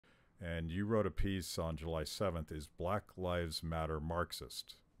And you wrote a piece on July 7th, is Black Lives Matter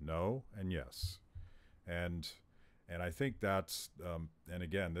Marxist? No and yes. And I think that's, and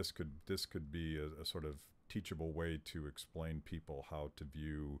again, this could be a sort of teachable way to explain people how to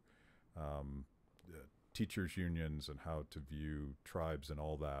view teachers unions and how to view tribes and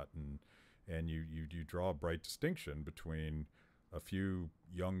all that. And you draw a bright distinction between a few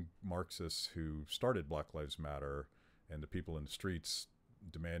young Marxists who started Black Lives Matter and the people in the streets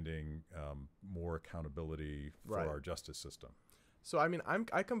demanding more accountability for Right. our justice system. So, I mean,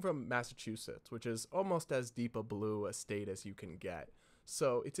 I come from Massachusetts, which is almost as deep a blue a state as you can get.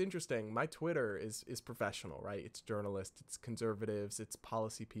 So it's interesting. My Twitter is professional, right? It's journalists, it's conservatives, it's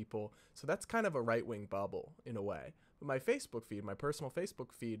policy people. So that's kind of a right-wing bubble in a way. But my Facebook feed, my personal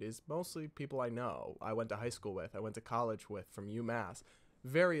Facebook feed, is mostly people I know. I went to high school with, I went to college with from UMass.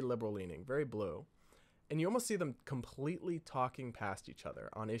 Very liberal-leaning, very blue. And you almost see them completely talking past each other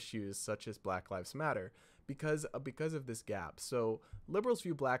on issues such as Black Lives Matter because of this gap. So liberals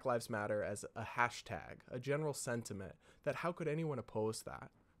view Black Lives Matter as a hashtag, a general sentiment that how could anyone oppose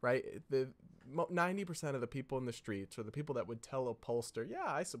that, right? 90% of the people in the streets, or the people that would tell a pollster, yeah,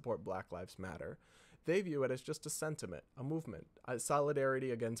 I support Black Lives Matter, they view it as just a sentiment, a movement, a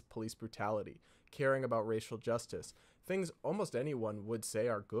solidarity against police brutality, caring about racial justice, things almost anyone would say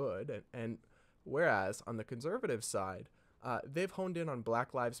are good. And whereas on the conservative side, they've honed in on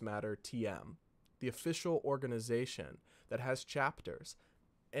Black Lives Matter TM, the official organization that has chapters.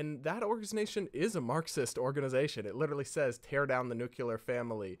 And that organization is a Marxist organization. It literally says, tear down the nuclear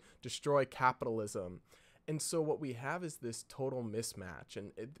family, destroy capitalism. And so what we have is this total mismatch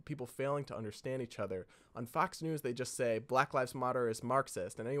and people failing to understand each other. On Fox News, they just say Black Lives Matter is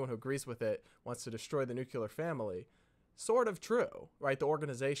Marxist, and anyone who agrees with it wants to destroy the nuclear family. Sort of true, right? The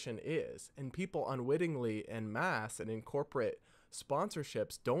organization is. And people unwittingly en masse and in corporate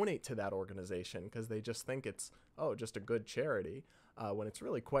sponsorships donate to that organization because they just think it's, just a good charity, when it's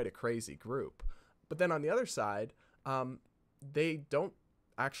really quite a crazy group. But then on the other side, they don't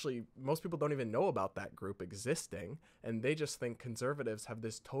actually, most people don't even know about that group existing, and they just think conservatives have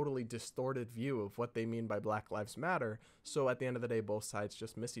this totally distorted view of what they mean by Black Lives Matter. So at the end of the day, both sides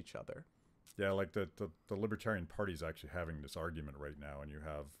just miss each other. Yeah, like the Libertarian Party is actually having this argument right now, and you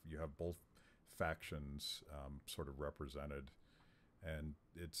have both factions sort of represented, and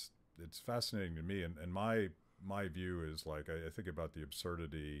it's fascinating to me. And my view is, like, I think about the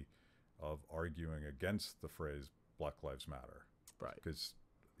absurdity of arguing against the phrase Black Lives Matter, right? Because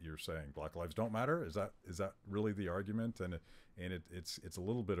you're saying Black lives don't matter. Is that really the argument? And it's a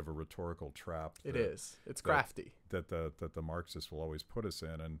little bit of a rhetorical trap. It is. It's crafty. That the Marxists will always put us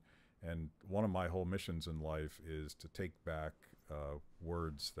in. And one of my whole missions in life is to take back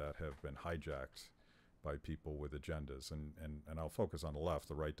words that have been hijacked by people with agendas. And I'll focus on the left.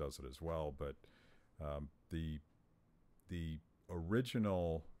 The right does it as well. But the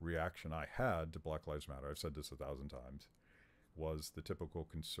original reaction I had to Black Lives Matter, I've said this 1,000 times, was the typical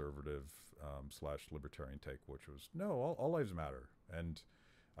conservative / libertarian take, which was, no, all lives matter. And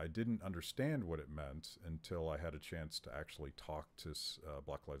I didn't understand what it meant until I had a chance to actually talk to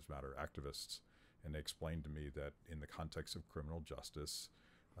Black Lives Matter activists, and they explained to me that in the context of criminal justice,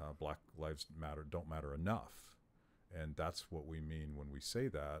 Black Lives Matter don't matter enough. And that's what we mean when we say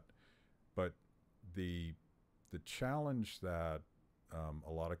that. But the challenge that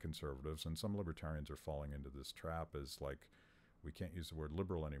a lot of conservatives and some libertarians are falling into this trap is, like, we can't use the word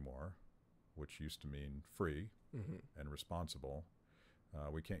liberal anymore, which used to mean free and responsible.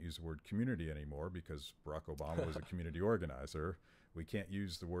 We can't use the word community anymore because Barack Obama was a community organizer. We can't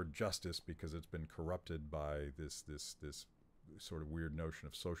use the word justice because it's been corrupted by this sort of weird notion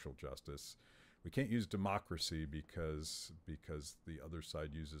of social justice. We can't use democracy because the other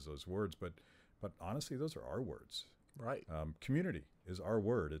side uses those words. But honestly, those are our words. Right. Community is our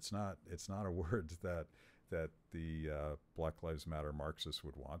word. It's not a word that the Black Lives Matter Marxists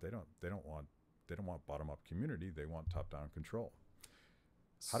would want. They don't want bottom-up community. They want top-down control.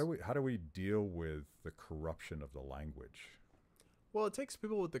 How do we deal with the corruption of the language? Well, it takes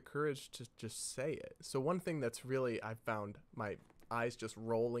people with the courage to just say it. So one thing that's really, I've found my eyes just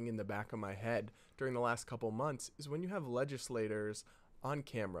rolling in the back of my head during the last couple months is when you have legislators on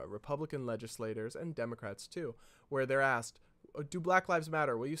camera, Republican legislators and Democrats too, where they're asked, do Black Lives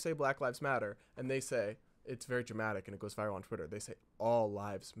Matter? Will you say Black Lives Matter? And they say, it's very dramatic and it goes viral on Twitter, they say all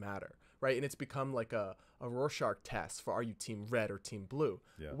lives matter, right? And it's become like a Rorschach test for, are you team red or team blue?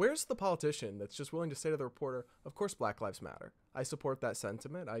 Yeah. Where's the politician that's just willing to say to the reporter, of course Black Lives Matter. I support that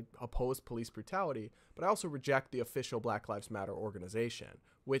sentiment. I oppose police brutality, but I also reject the official Black Lives Matter organization,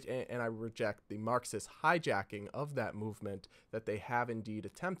 and I reject the Marxist hijacking of that movement that they have indeed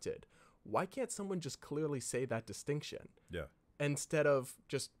attempted. Why can't someone just clearly say that distinction? Yeah. Instead of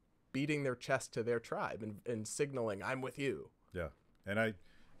just beating their chest to their tribe and signaling, I'm with you. Yeah.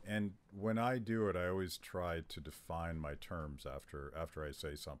 And when I do it, I always try to define my terms after I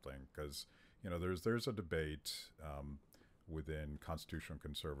say something, because, you know, there's a debate within constitutional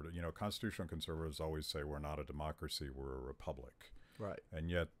conservative. You know, constitutional conservatives always say we're not a democracy, we're a republic. Right. And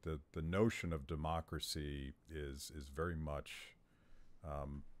yet the notion of democracy is very much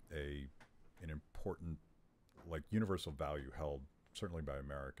an important, like, universal value held certainly by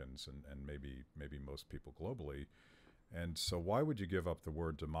Americans and maybe most people globally. And so why would you give up the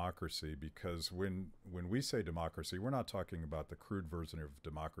word democracy? Because when we say democracy, we're not talking about the crude version of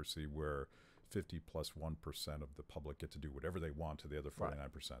democracy where 50 plus 1% of the public get to do whatever they want to the other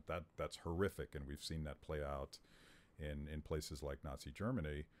 49%. Right. That's horrific, and we've seen that play out in places like Nazi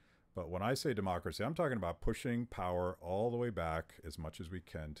Germany. But when I say democracy, I'm talking about pushing power all the way back as much as we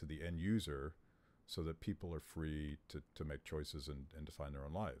can to the end user, so that people are free to make choices and define their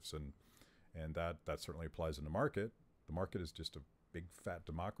own lives. And that certainly applies in the market. The market is just a big fat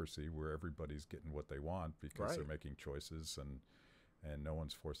democracy where everybody's getting what they want because they're making choices, and no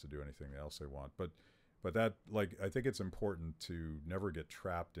one's forced to do anything else they want. But that, like, I think it's important to never get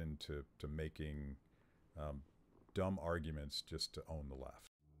trapped into making dumb arguments just to own the left.